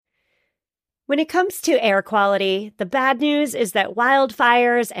When it comes to air quality, the bad news is that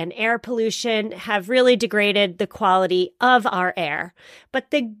wildfires and air pollution have really degraded the quality of our air.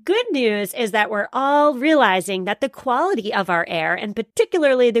 But the good news is that we're all realizing that the quality of our air, and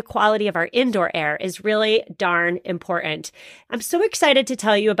particularly the quality of our indoor air, is really darn important. I'm so excited to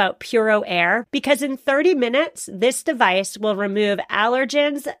tell you about Puro Air because in 30 minutes, this device will remove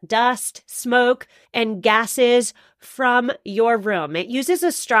allergens, dust, smoke, and gases from your room. It uses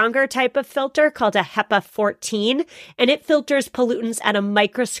a stronger type of filter called a HEPA 14, and it filters pollutants at a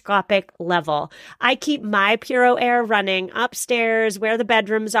microscopic level. I keep my Puro Air running upstairs where the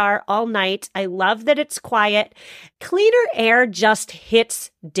bedrooms are all night. I love that it's quiet. Cleaner air just hits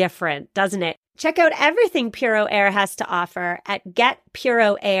different, doesn't it? Check out everything Puro Air has to offer at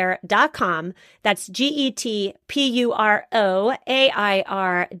getpuroair.com. That's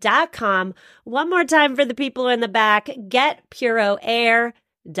GETPUROAIR.com. One more time for the people in the back,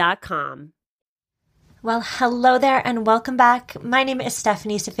 getpuroair.com. Well, hello there and welcome back. My name is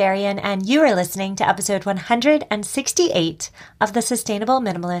Stephanie Safarian and you are listening to episode 168 of the Sustainable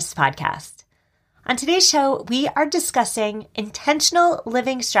Minimalist Podcast. On today's show, we are discussing intentional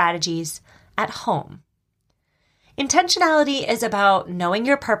living strategies at home. Intentionality is about knowing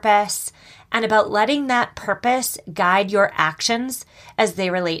your purpose and about letting that purpose guide your actions as they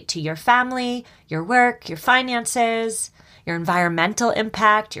relate to your family, your work, your finances, your environmental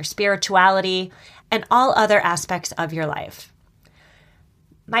impact, your spirituality, and all other aspects of your life.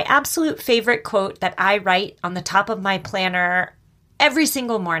 My absolute favorite quote that I write on the top of my planner every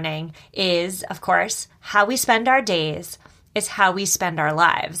single morning is, of course, how we spend our days is how we spend our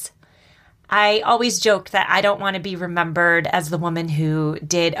lives. I always joke that I don't want to be remembered as the woman who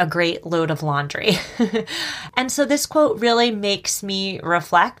did a great load of laundry. And so this quote really makes me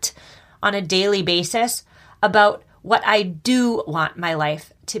reflect on a daily basis about what I do want my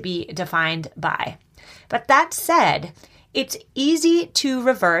life to be defined by. But that said, it's easy to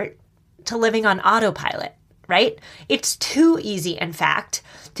revert to living on autopilot, right? It's too easy, in fact,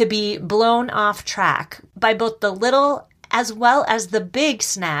 to be blown off track by both the little as well as the big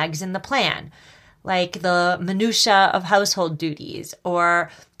snags in the plan, like the minutia of household duties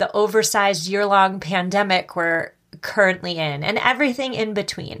or the oversized year-long pandemic we're currently in, and everything in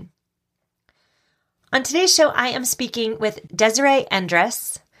between. On today's show, I am speaking with Desiree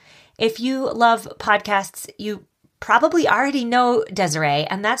Endres. If you love podcasts, you probably already know Desiree,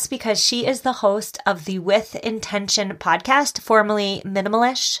 and that's because she is the host of the With Intention podcast, formerly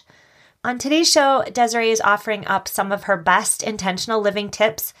Minimalish. On today's show, Desiree is offering up some of her best intentional living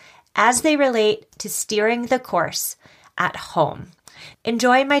tips as they relate to steering the course at home.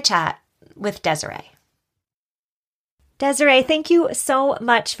 Enjoy my chat with Desiree. Desiree, thank you so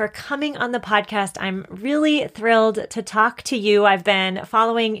much for coming on the podcast. I'm really thrilled to talk to you. I've been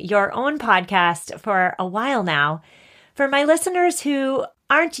following your own podcast for a while now. For my listeners who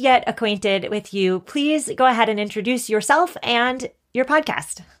aren't yet acquainted with you, please go ahead and introduce yourself and your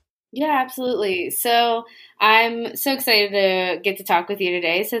podcast. Yeah, absolutely. So I'm so excited to get to talk with you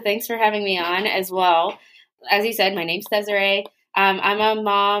today. So thanks for having me on as well. As you said, my name's Desiree. I'm a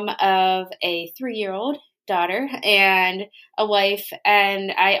mom of a 3-year-old daughter and a wife.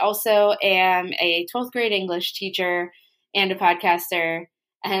 And I also am a 12th grade English teacher and a podcaster.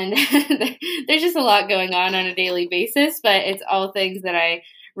 And there's just a lot going on a daily basis, but it's all things that I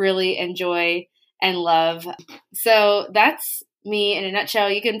really enjoy and love. So that's me in a nutshell.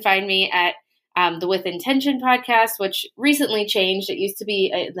 You can find me at the With Intention podcast, which recently changed. It used to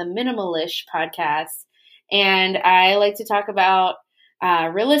be the Minimalish podcast. And I like to talk about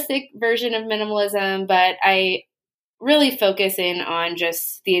a realistic version of minimalism, but I really focus in on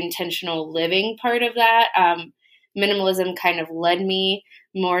just the intentional living part of that. Minimalism kind of led me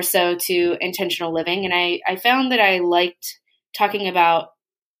more so to intentional living. And I found that I liked talking about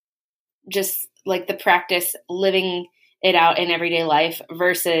just like the practice living it out in everyday life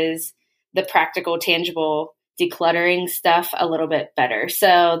versus the practical, tangible decluttering stuff a little bit better.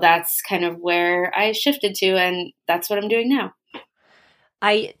 So that's kind of where I shifted to, and that's what I'm doing now.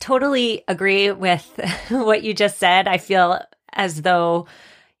 I totally agree with what you just said. I feel as though,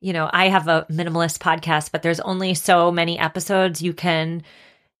 I have a minimalist podcast, but there's only so many episodes you can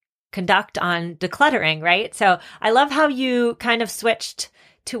conduct on decluttering, right? So I love how you kind of switched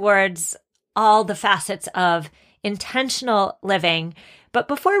towards all the facets of intentional living. But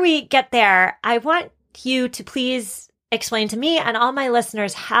before we get there, I want you to please explain to me and all my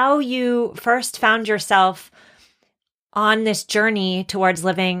listeners how you first found yourself on this journey towards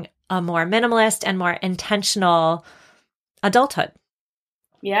living a more minimalist and more intentional adulthood.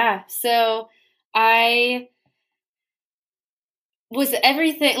 Yeah. So I was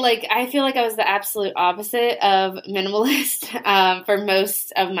everything, like, I feel like I was the absolute opposite of minimalist for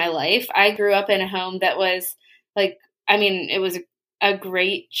most of my life. I grew up in a home that was like, I mean, it was a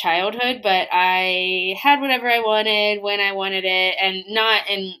great childhood, but I had whatever I wanted when I wanted it, and not,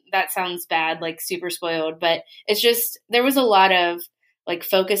 and that sounds bad, like super spoiled, but it's just, there was a lot of like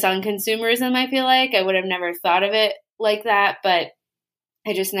focus on consumerism. I feel like I would have never thought of it like that, but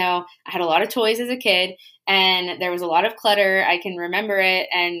I just know I had a lot of toys as a kid, and there was a lot of clutter. I can remember it.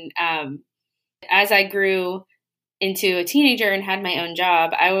 And as I grew into a teenager and had my own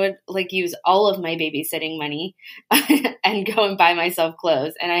job, I would like use all of my babysitting money and go and buy myself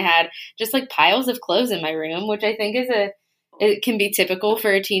clothes. And I had just like piles of clothes in my room, which I think it can be typical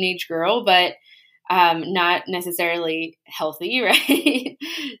for a teenage girl, but not necessarily healthy, right?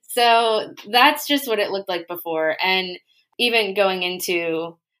 So that's just what it looked like before. And even going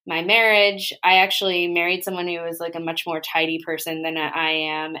into my marriage, I actually married someone who was like a much more tidy person than I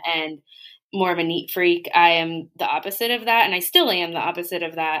am, and more of a neat freak. I am the opposite of that, and I still am the opposite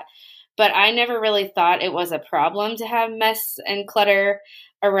of that. But I never really thought it was a problem to have mess and clutter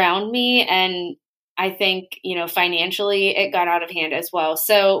around me. And I think, financially, it got out of hand as well.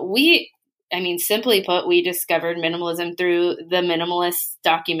 So simply put, we discovered minimalism through the Minimalist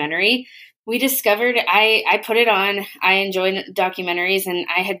documentary. We discovered, I put it on, I enjoy documentaries, and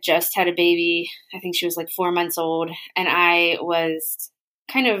I had just had a baby. I think she was like 4 months old. And I was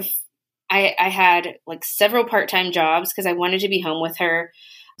I had like several part-time jobs because I wanted to be home with her.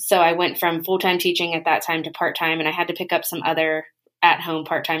 So I went from full-time teaching at that time to part-time, and I had to pick up some other at-home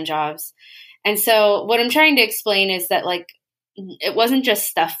part-time jobs. And so what I'm trying to explain is that like, it wasn't just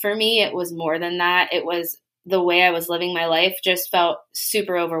stuff for me. It was more than that. It was the way I was living my life just felt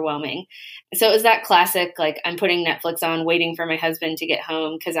super overwhelming. So it was that classic, like, I'm putting Netflix on, waiting for my husband to get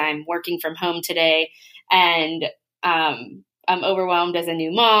home because I'm working from home today, and I'm overwhelmed as a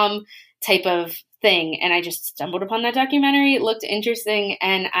new mom type of thing. And I just stumbled upon that documentary. It looked interesting.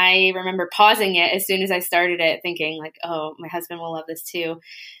 And I remember pausing it as soon as I started it, thinking like, oh, my husband will love this too.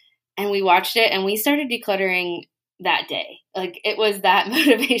 And we watched it, and we started decluttering that day. Like, it was that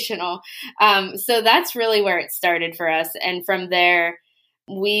motivational. So that's really where it started for us. And from there,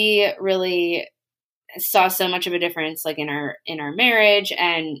 we really saw so much of a difference, like in our marriage,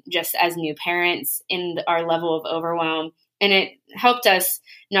 and just as new parents in our level of overwhelm. And it helped us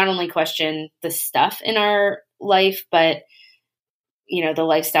not only question the stuff in our life, but the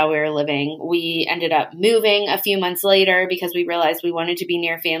lifestyle we were living. We ended up moving a few months later because we realized we wanted to be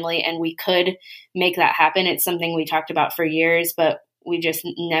near family, and we could make that happen. It's something we talked about for years, but we just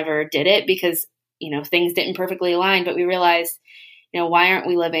never did it because, things didn't perfectly align. But we realized, why aren't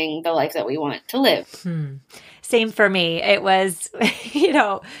we living the life that we want to live? Same for me. It was,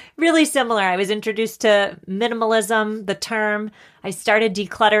 really similar. I was introduced to minimalism, the term. I started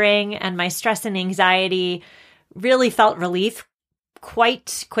decluttering, and my stress and anxiety really felt relief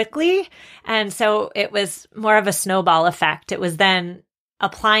quite quickly. And so it was more of a snowball effect. It was then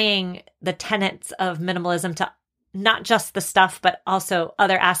applying the tenets of minimalism to not just the stuff, but also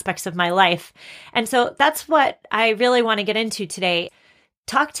other aspects of my life. And so that's what I really want to get into today.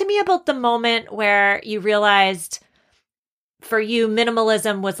 Talk to me about the moment where you realized for you,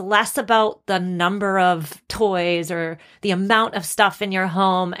 minimalism was less about the number of toys or the amount of stuff in your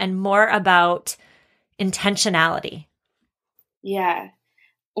home and more about intentionality. Yeah.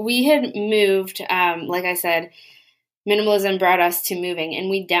 We had moved, like I said, minimalism brought us to moving, and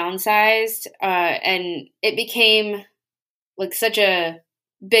we downsized, and it became like such a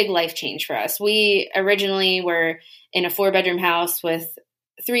big life change for us. We originally were in a 4-bedroom house with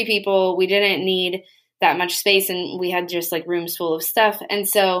 3 people. We didn't need that much space, and we had just like rooms full of stuff. And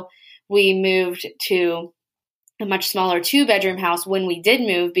so we moved to a much smaller 2-bedroom house when we did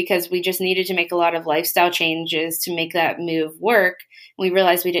move, because we just needed to make a lot of lifestyle changes to make that move work. We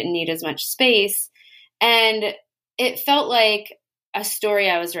realized we didn't need as much space, and it felt like a story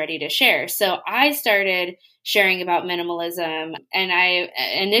I was ready to share. So I started sharing about minimalism, and I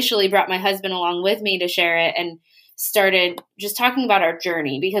initially brought my husband along with me to share it, and started just talking about our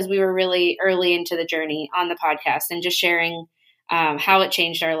journey, because we were really early into the journey on the podcast, and just sharing how it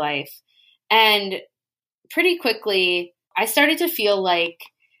changed our life. And pretty quickly, I started to feel like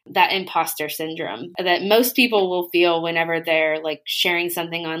that imposter syndrome that most people will feel whenever they're like sharing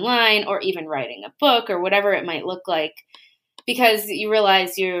something online, or even writing a book, or whatever it might look like, because you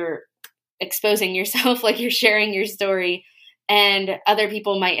realize you're exposing yourself, like you're sharing your story, and other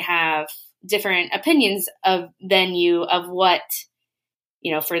people might have different opinions than you of what,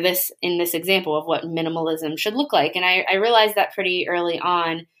 in this example of what minimalism should look like. And I realized that pretty early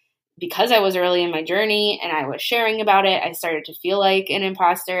on, because I was early in my journey and I was sharing about it, I started to feel like an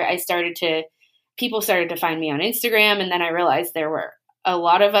imposter. People started to find me on Instagram. And then I realized there were a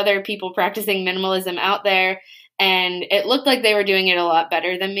lot of other people practicing minimalism out there. And it looked like they were doing it a lot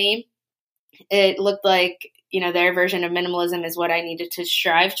better than me. It looked like, their version of minimalism is what I needed to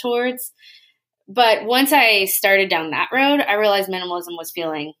strive towards. But once I started down that road, I realized minimalism was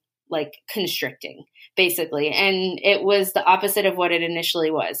feeling like constricting, basically. And it was the opposite of what it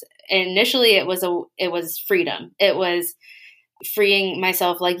initially was. Initially, it was freedom. It was freeing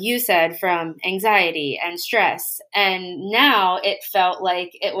myself, like you said, from anxiety and stress. And now it felt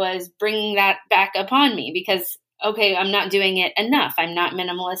like it was bringing that back upon me because, okay, I'm not doing it enough. I'm not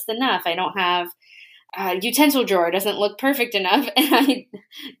minimalist enough. I don't have utensil drawer doesn't look perfect enough, and I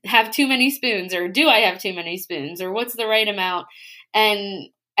have too many spoons, or do I have too many spoons, or what's the right amount? And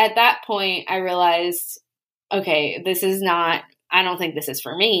at that point, I realized, okay, I don't think this is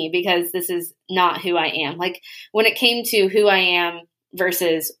for me, because this is not who I am. Like, when it came to who I am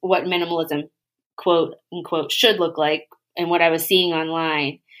versus what minimalism, quote unquote, should look like, and what I was seeing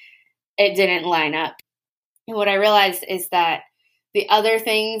online, it didn't line up. And what I realized is that the other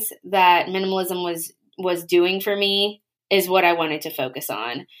things that minimalism was doing for me is what I wanted to focus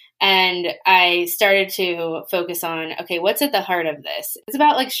on. And I started to focus on, okay, what's at the heart of this? It's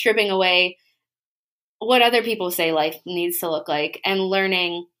about like stripping away what other people say life needs to look like and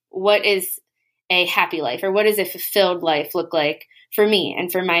learning what is a happy life, or what does a fulfilled life look like for me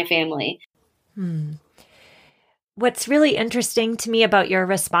and for my family. What's really interesting to me about your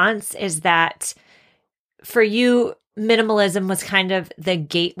response is that for you, minimalism was kind of the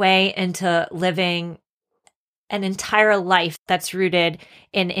gateway into living an entire life that's rooted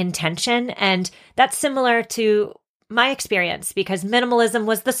in intention. And that's similar to my experience, because minimalism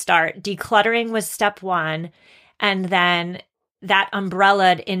was the start, decluttering was step one, and then that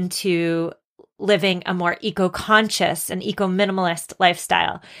umbrellaed into living a more eco-conscious and eco-minimalist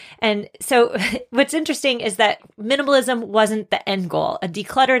lifestyle. And so what's interesting is that minimalism wasn't the end goal. A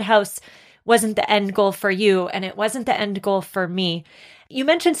decluttered house wasn't the end goal for you, and it wasn't the end goal for me. You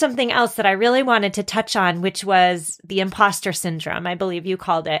mentioned something else that I really wanted to touch on, which was the imposter syndrome, I believe you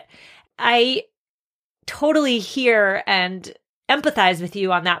called it. I totally hear and empathize with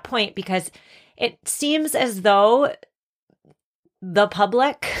you on that point, because it seems as though the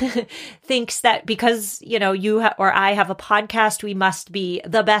public thinks that because, you or I have a podcast, we must be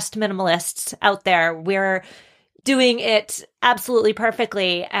the best minimalists out there. We're doing it absolutely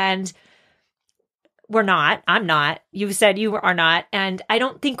perfectly. And we're not. I'm not. You said you are not. And I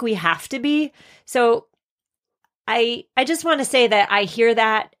don't think we have to be. So I just want to say that I hear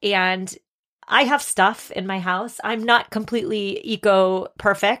that, and I have stuff in my house. I'm not completely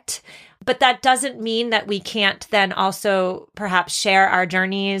eco-perfect, but that doesn't mean that we can't then also perhaps share our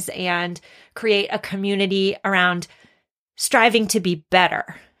journeys and create a community around striving to be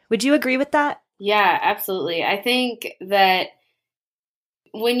better. Would you agree with that? Yeah, absolutely. I think that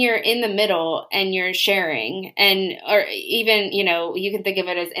when you're in the middle and you're sharing, or even, you can think of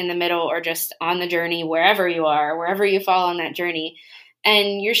it as in the middle or just on the journey, wherever you are, wherever you fall on that journey,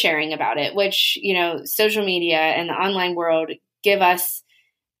 and you're sharing about it, which, social media and the online world give us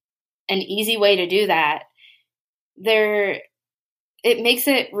an easy way to do that. It makes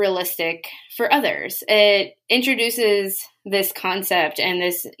it realistic for others. It introduces this concept and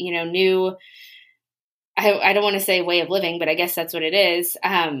this, new, I don't want to say way of living, but I guess that's what it is,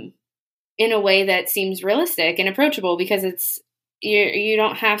 in a way that seems realistic and approachable, because you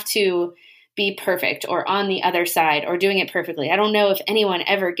don't have to be perfect or on the other side or doing it perfectly. I don't know if anyone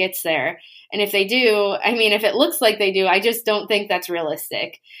ever gets there. And if they do, if it looks like they do, I just don't think that's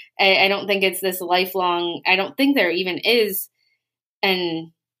realistic. I don't think it's this lifelong, I don't think there even is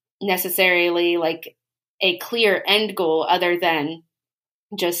necessarily like a clear end goal other than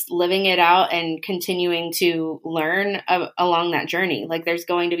just living it out and continuing to learn along that journey. Like, there's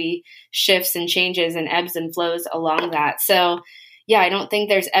going to be shifts and changes and ebbs and flows along that. So yeah, I don't think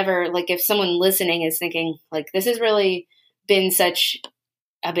there's ever, like, if someone listening is thinking like, this has really been such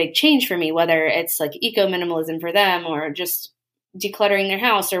a big change for me, whether it's like eco minimalism for them or just decluttering their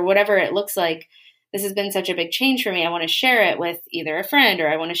house or whatever it looks like, this has been such a big change for me. I want to share it with either a friend, or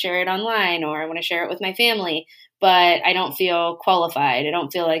I want to share it online, or I want to share it with my family, but I don't feel qualified. I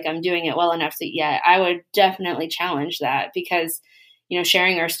don't feel like I'm doing it well enough yet. I would definitely challenge that, because,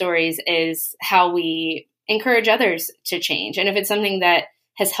 sharing our stories is how we encourage others to change. And if it's something that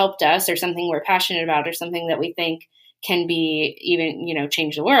has helped us, or something we're passionate about, or something that we think can be even,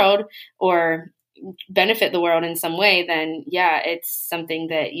 change the world or benefit the world in some way, then yeah, it's something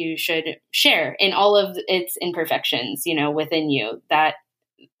that you should share in all of its imperfections, within you.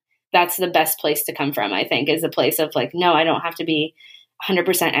 that's the best place to come from, I think, is a place of like, no, I don't have to be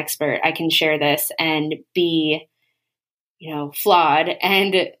 100% expert. I can share this and be, flawed,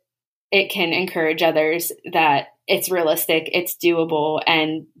 and it can encourage others that it's realistic, it's doable,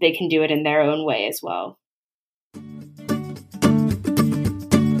 and they can do it in their own way as well.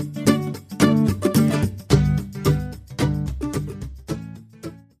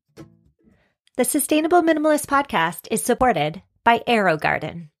 The Sustainable Minimalist Podcast is supported by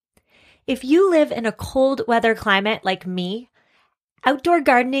AeroGarden. If you live in a cold weather climate like me, outdoor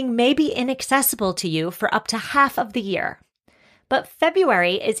gardening may be inaccessible to you for up to half of the year. But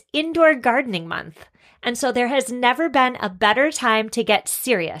February is Indoor Gardening Month, and so there has never been a better time to get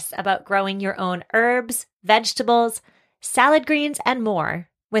serious about growing your own herbs, vegetables, salad greens, and more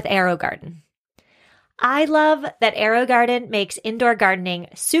with AeroGarden. I love that AeroGarden makes indoor gardening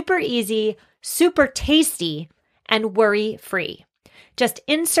super easy, super tasty, and worry-free. Just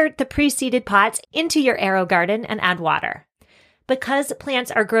insert the pre-seeded pots into your AeroGarden and add water. Because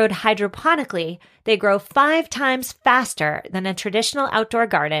plants are grown hydroponically, they grow 5 times faster than a traditional outdoor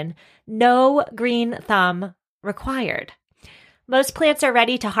garden. No green thumb required. Most plants are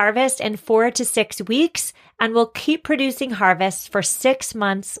ready to harvest in 4 to 6 weeks and will keep producing harvests for 6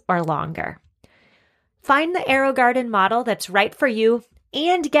 months or longer. Find the AeroGarden model that's right for you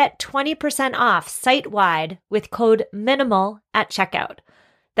and get 20% off site-wide with code MINIMAL at checkout.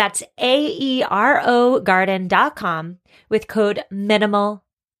 That's AEROgarden.com with code MINIMAL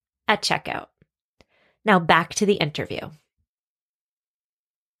at checkout. Now back to the interview.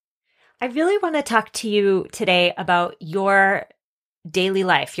 I really want to talk to you today about your daily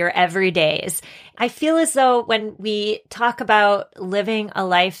life, your everydays. I feel as though when we talk about living a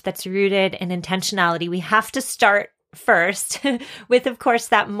life that's rooted in intentionality, we have to start first with, of course,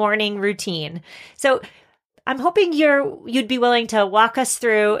 that morning routine. So I'm hoping you'd be willing to walk us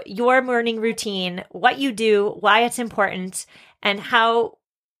through your morning routine, what you do, why it's important, and how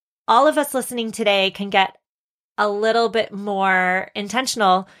all of us listening today can get a little bit more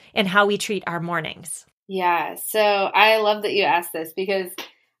intentional in how we treat our mornings. Yeah. So I love that you asked this because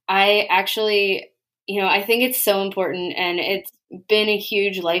I actually, I think it's so important, and it's been a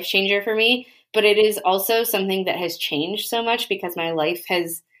huge life changer for me, but it is also something that has changed so much because my life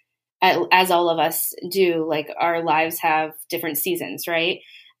has, as all of us do, like our lives have different seasons, right?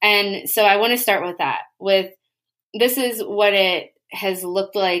 And so I want to start with that, this is what it has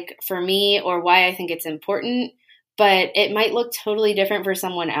looked like for me, or why I think it's important, but it might look totally different for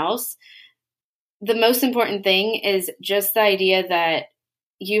someone else. The most important thing is just the idea that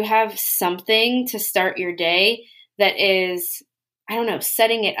you have something to start your day that is,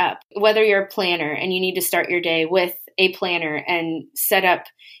 setting it up. Whether you're a planner and you need to start your day with a planner and set up,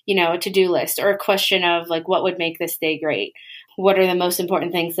 a to-do list, or a question of like, what would make this day great? What are the most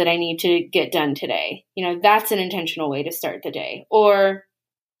important things that I need to get done today? That's an intentional way to start the day. Or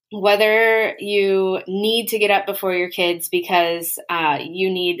whether you need to get up before your kids because you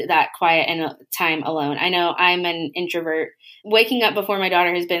need that quiet and time alone. I know I'm an introvert. Waking up before my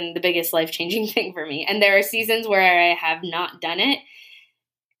daughter has been the biggest life-changing thing for me. And there are seasons where I have not done it.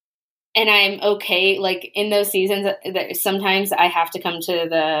 And I'm okay. Like in those seasons, sometimes I have to come to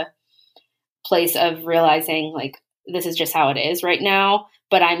the place of realizing like, this is just how it is right now.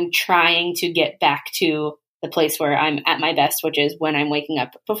 But I'm trying to get back to the place where I'm at my best, which is when I'm waking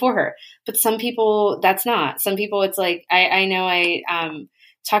up before her. But some people, that's not. Some people, it's like, I know I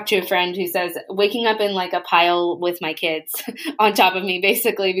talked to a friend who says waking up in like a pile with my kids on top of me,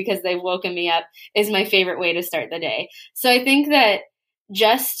 basically, because they've woken me up, is my favorite way to start the day. So I think that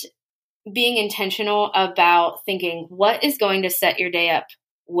just being intentional about thinking what is going to set your day up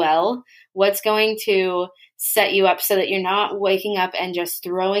well, what's going to set you up so that you're not waking up and just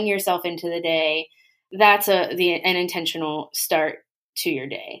throwing yourself into the day. That's an intentional start to your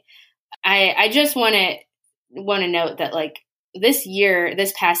day. I just want to note that like this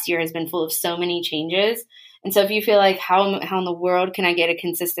past year has been full of so many changes. And so if you feel like how in the world can I get a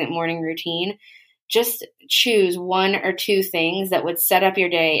consistent morning routine, just choose 1 or 2 things that would set up your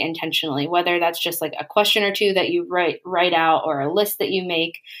day intentionally, whether that's just like a question or 2 that you write out, or a list that you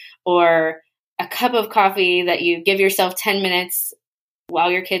make, or a cup of coffee that you give yourself 10 minutes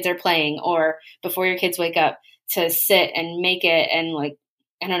while your kids are playing or before your kids wake up to sit and make it and like,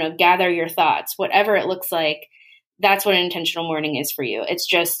 gather your thoughts, whatever it looks like. That's what an intentional morning is for you. It's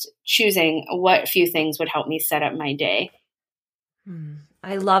just choosing what few things would help me set up my day.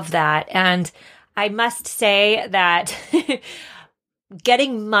 I love that. And I must say that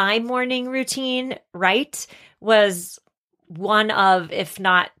getting my morning routine right was one of, if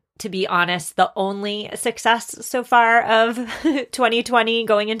not to be honest, the only success so far of 2020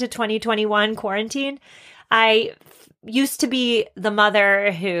 going into 2021 quarantine. I used to be the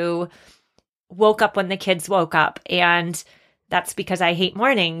mother who woke up when the kids woke up, and that's because I hate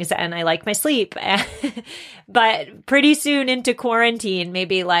mornings and I like my sleep. But pretty soon into quarantine,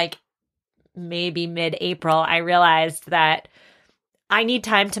 maybe mid-April, I realized that I need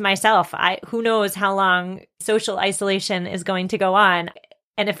time to myself. Who knows how long social isolation is going to go on.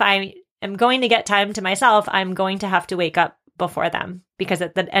 And if I am going to get time to myself, I'm going to have to wake up before them, because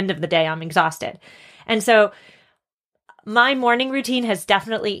at the end of the day, I'm exhausted. And so my morning routine has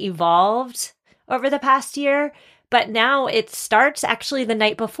definitely evolved over the past year, but now it starts actually the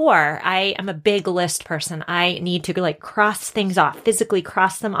night before. I am a big list person. I need to cross things off, physically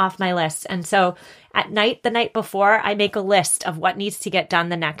cross them off my list. And so at night, the night before, I make a list of what needs to get done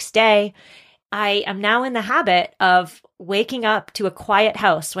the next day. I am now in the habit of waking up to a quiet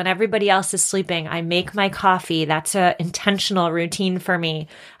house when everybody else is sleeping. I make my coffee. That's an intentional routine for me.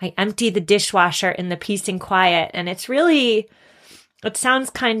 I empty the dishwasher in the peace and quiet. And it sounds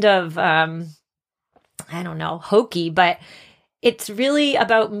kind of, I don't know, hokey, but it's really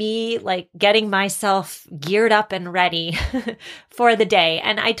about me getting myself geared up and ready for the day.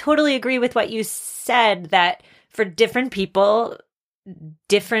 And I totally agree with what you said, that for different people,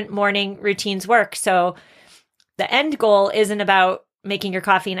 different morning routines work. So the end goal isn't about making your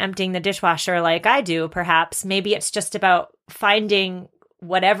coffee and emptying the dishwasher like I do, perhaps. Maybe it's just about finding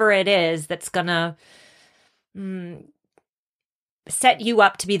whatever it is that's going to set you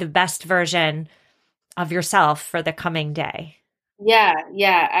up to be the best version of yourself for the coming day.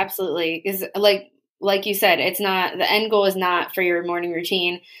 Yeah, absolutely. Because like you said, it's not, the end goal is not for your morning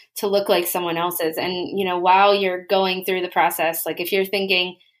routine to look like someone else's. And, while you're going through the process, if you're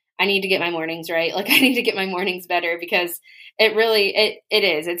thinking, I need to get my mornings right, I need to get my mornings better, because it really, it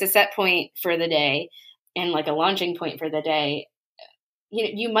is, it's a set point for the day and a launching point for the day.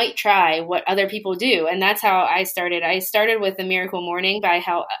 You might try what other people do. And that's how I started. I started with The Miracle Morning by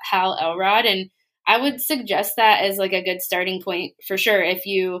Hal Elrod. And I would suggest that as a good starting point for sure.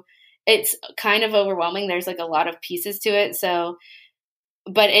 It's kind of overwhelming. There's a lot of pieces to it. So,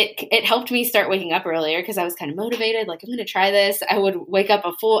 but it helped me start waking up earlier, because I was kind of motivated. I'm going to try this. I would wake up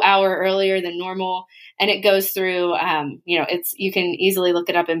a full hour earlier than normal, and it goes through, you can easily look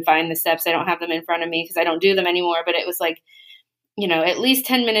it up and find the steps. I don't have them in front of me because I don't do them anymore, but it was at least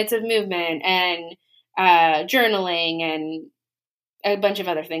 10 minutes of movement and journaling and a bunch of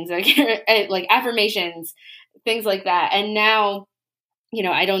other things like affirmations, things like that. And now,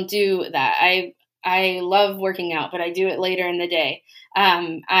 I don't do that. I love working out, but I do it later in the day.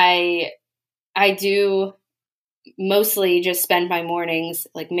 I do mostly just spend my mornings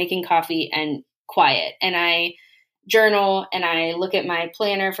making coffee and quiet, and I journal and I look at my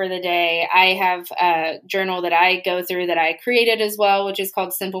planner for the day. I have a journal that I go through that I created as well, which is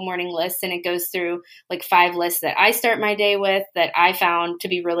called Simple Morning Lists. And it goes through 5 lists that I start my day with that I found to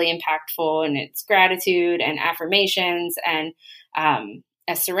be really impactful. And it's gratitude and affirmations and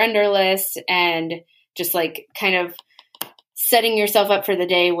a surrender list, and just kind of setting yourself up for the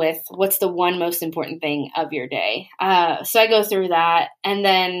day with what's the one most important thing of your day. So I go through that, and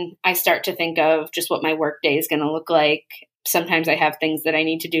then I start to think of just what my work day is going to look like. Sometimes I have things that I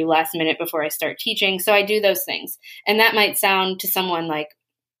need to do last minute before I start teaching. So I do those things. And that might sound to someone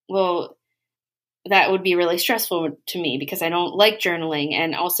well, that would be really stressful to me because I don't like journaling.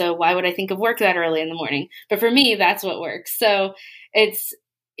 And also, why would I think of work that early in the morning? But for me, that's what works. So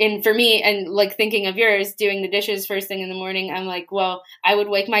for me, and thinking of yours, doing the dishes first thing in the morning, I'm well, I would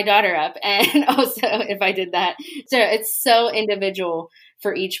wake my daughter up. And also if I did that, so it's so individual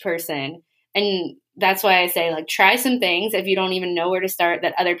for each person. And that's why I say try some things if you don't even know where to start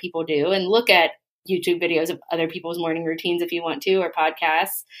that other people do, and look at YouTube videos of other people's morning routines if you want to, or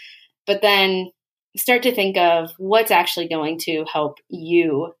podcasts, but then start to think of what's actually going to help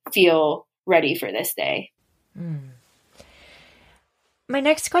you feel ready for this day. My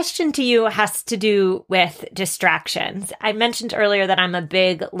next question to you has to do with distractions. I mentioned earlier that I'm a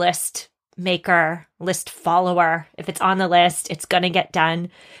big list maker, list follower. If it's on the list, it's going to get done.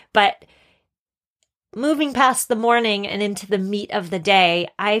 But moving past the morning and into the meat of the day,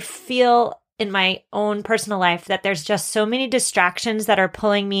 I feel in my own personal life that there's just so many distractions that are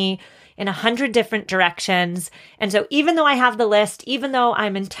pulling me in 100 different directions. And so even though I have the list, even though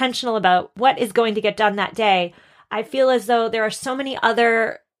I'm intentional about what is going to get done that day, I feel as though there are so many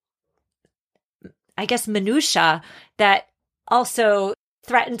other, minutia that also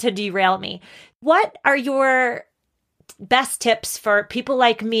threaten to derail me. What are your best tips for people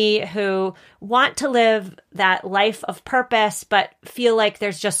like me who want to live that life of purpose, but feel like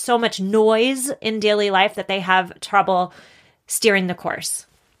there's just so much noise in daily life that they have trouble steering the course?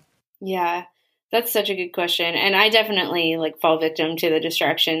 Yeah, that's such a good question. And I definitely fall victim to the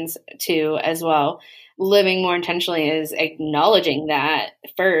distractions too, as well. Living more intentionally is acknowledging that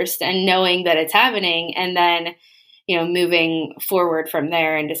first and knowing that it's happening, and then, moving forward from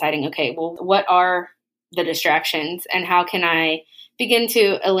there and deciding, okay, well, what are the distractions and how can I begin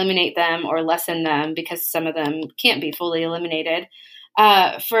to eliminate them or lessen them, because some of them can't be fully eliminated.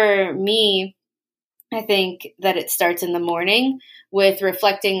 For me, I think that it starts in the morning with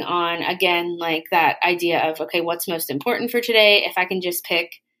reflecting on, again, that idea of, okay, what's most important for today? If I can just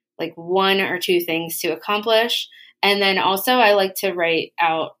pick one or two things to accomplish. And then also I like to write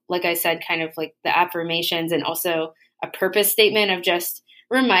out, like I said, kind of the affirmations and also a purpose statement of just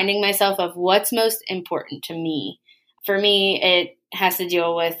reminding myself of what's most important to me. For me, it has to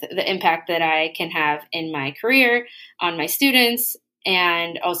deal with the impact that I can have in my career, on my students,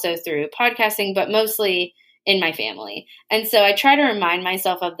 and also through podcasting, but mostly in my family. And so I try to remind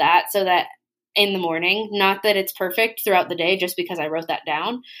myself of that so that in the morning, not that it's perfect throughout the day just because I wrote that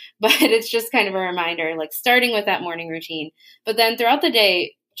down, but it's just kind of a reminder, starting with that morning routine. But then throughout the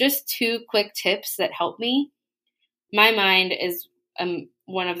day, just 2 quick tips that help me. My mind is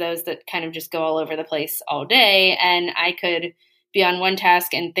one of those that kind of just go all over the place all day, and I could be on one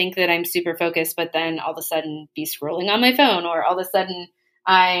task and think that I'm super focused, but then all of a sudden be scrolling on my phone, or all of a sudden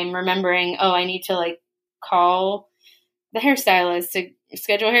I'm remembering, oh, I need to call the hairstylist to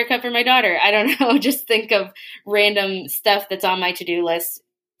schedule a haircut for my daughter. I don't know. Just think of random stuff that's on my to-do list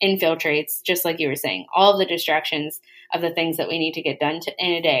infiltrates, just like you were saying, all of the distractions of the things that we need to get done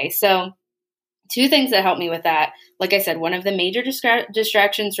in a day. So 2 things that help me with that. Like I said, one of the major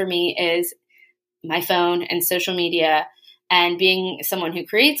distractions for me is my phone and social media, and being someone who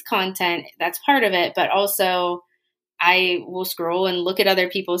creates content, that's part of it. But also I will scroll and look at other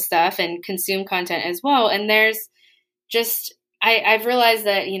people's stuff and consume content as well. And there's just, I've realized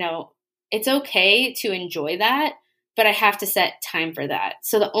that, it's okay to enjoy that, but I have to set time for that.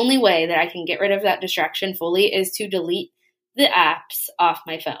 So the only way that I can get rid of that distraction fully is to delete the apps off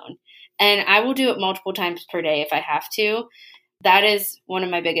my phone. And I will do it multiple times per day if I have to. That is one of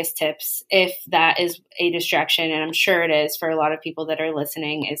my biggest tips. If that is a distraction, and I'm sure it is for a lot of people that are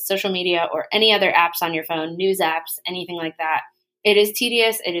listening, is social media or any other apps on your phone, news apps, anything like that. It is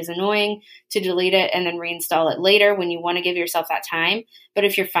tedious. It is annoying to delete it and then reinstall it later when you want to give yourself that time. But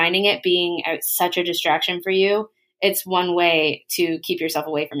if you're finding it being such a distraction for you, it's one way to keep yourself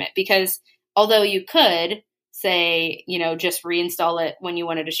away from it. Because although you could say, just reinstall it when you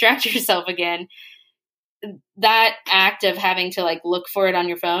want to distract yourself again, that act of having to look for it on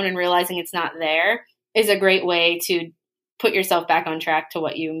your phone and realizing it's not there is a great way to put yourself back on track to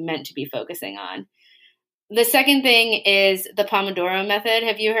what you meant to be focusing on. The second thing is the Pomodoro method.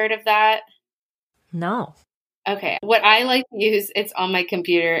 Have you heard of that? No. Okay. What I like to use, it's on my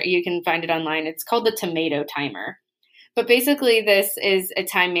computer. You can find it online. It's called the tomato timer. But basically, this is a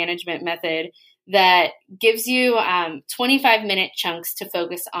time management method that gives you 25-minute chunks to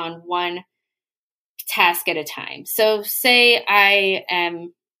focus on one task at a time. So say I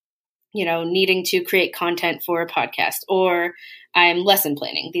am, needing to create content for a podcast, or I'm lesson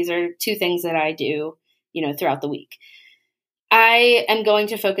planning. These are 2 things that I do, throughout the week. I am going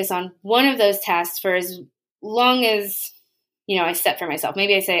to focus on one of those tasks for as long as, I set for myself.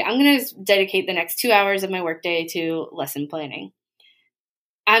 Maybe I say, I'm going to dedicate the next 2 hours of my workday to lesson planning.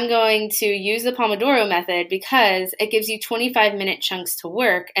 I'm going to use the Pomodoro method because it gives you 25-minute chunks to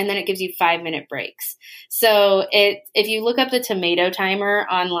work, and then it gives you 5-minute breaks. So if you look up the tomato timer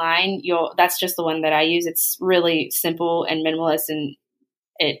online, that's just the one that I use. It's really simple and minimalist, and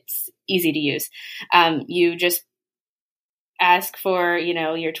it's easy to use. You just ask for,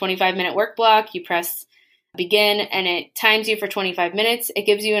 your 25-minute work block. You press begin, and it times you for 25 minutes. It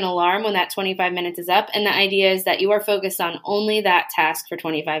gives you an alarm when that 25 minutes is up. And the idea is that you are focused on only that task for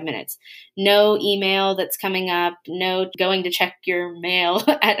 25 minutes. No email that's coming up, no going to check your mail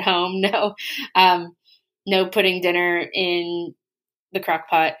at home, no putting dinner in the crock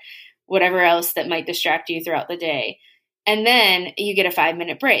pot, whatever else that might distract you throughout the day. And then you get a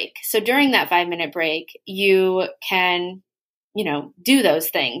 5-minute break. So during that 5-minute break, you can do those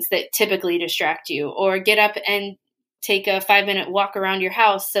things that typically distract you, or get up and take a 5-minute walk around your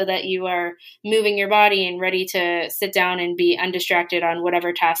house so that you are moving your body and ready to sit down and be undistracted on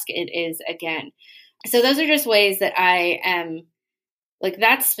whatever task it is again. So those are just ways that I am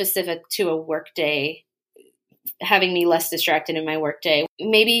that's specific to a workday having me less distracted in my workday.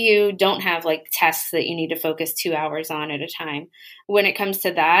 Maybe you don't have like tests that you need to focus 2 hours on at a time. When it comes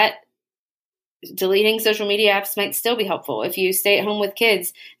to that, deleting social media apps might still be helpful. If you stay at home with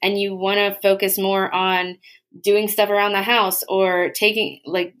kids and you want to focus more on doing stuff around the house or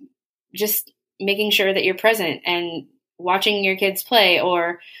just making sure that you're present and watching your kids play,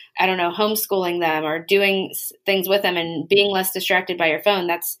 or I don't know, homeschooling them or doing things with them and being less distracted by your phone,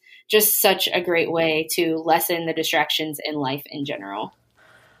 that's just such a great way to lessen the distractions in life in general.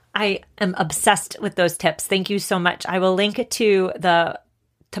 I am obsessed with those tips. Thank you so much. I will link to the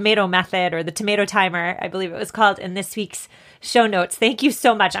tomato method or the tomato timer, I believe it was called, in this week's show notes. Thank you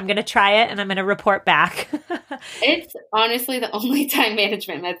so much. I'm going to try it and I'm going to report back. It's honestly the only time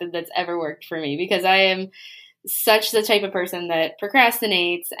management method that's ever worked for me, because I am such the type of person that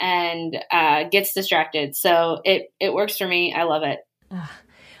procrastinates and gets distracted. So it works for me. I love it.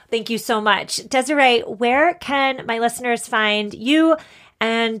 Thank you so much. Desiree, where can my listeners find you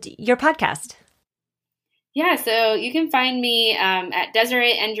and your podcast? Yeah, so you can find me at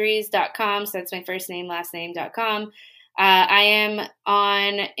DesireeEndries.com. So that's my first name, last name.com. I am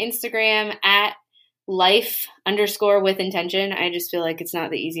on Instagram at life_with-intention. I just feel like it's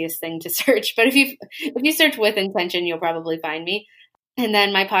not the easiest thing to search, but if you search with intention, you'll probably find me. And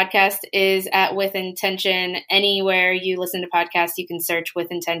then my podcast is at With Intention. Anywhere you listen to podcasts, you can search With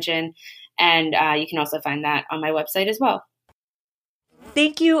Intention, and you can also find that on my website as well.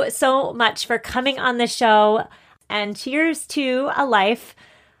 Thank you so much for coming on the show, and cheers to a life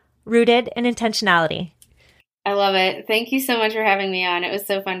rooted in intentionality. I love it. Thank you so much for having me on. It was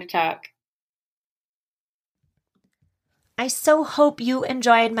so fun to talk. I so hope you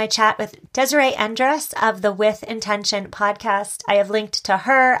enjoyed my chat with Desiree Endres of the With Intention podcast. I have linked to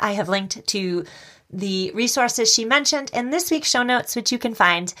her. I have linked to the resources she mentioned in this week's show notes, which you can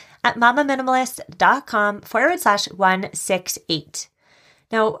find at mamaminimalist.com/168.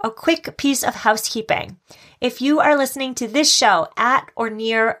 Now, a quick piece of housekeeping. If you are listening to this show at or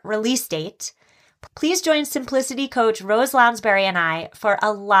near release date, please join Simplicity Coach Rose Lounsbury and I for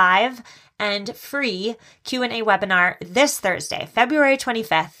a live and free Q&A webinar this Thursday, February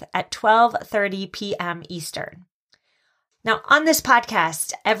 25th at 12:30 p.m. Eastern. Now, on this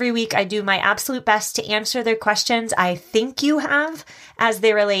podcast, every week I do my absolute best to answer the questions I think you have as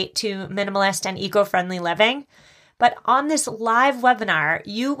they relate to minimalist and eco-friendly living. But on this live webinar,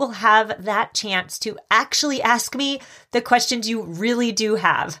 you will have that chance to actually ask me the questions you really do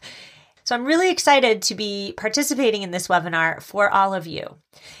have. So I'm really excited to be participating in this webinar for all of you.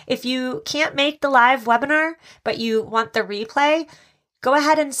 If you can't make the live webinar, but you want the replay, go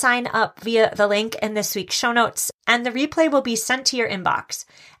ahead and sign up via the link in this week's show notes, and the replay will be sent to your inbox.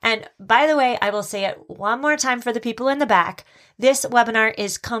 And by the way, I will say it one more time for the people in the back, this webinar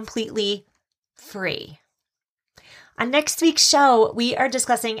is completely free. On next week's show, we are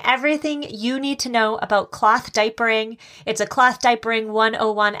discussing everything you need to know about cloth diapering. It's a cloth diapering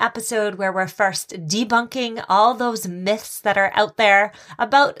 101 episode where we're first debunking all those myths that are out there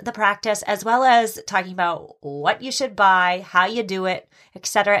about the practice, as well as talking about what you should buy, how you do it,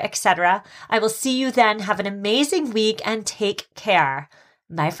 etc., etc. I will see you then. Have an amazing week and take care,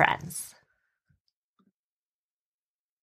 my friends.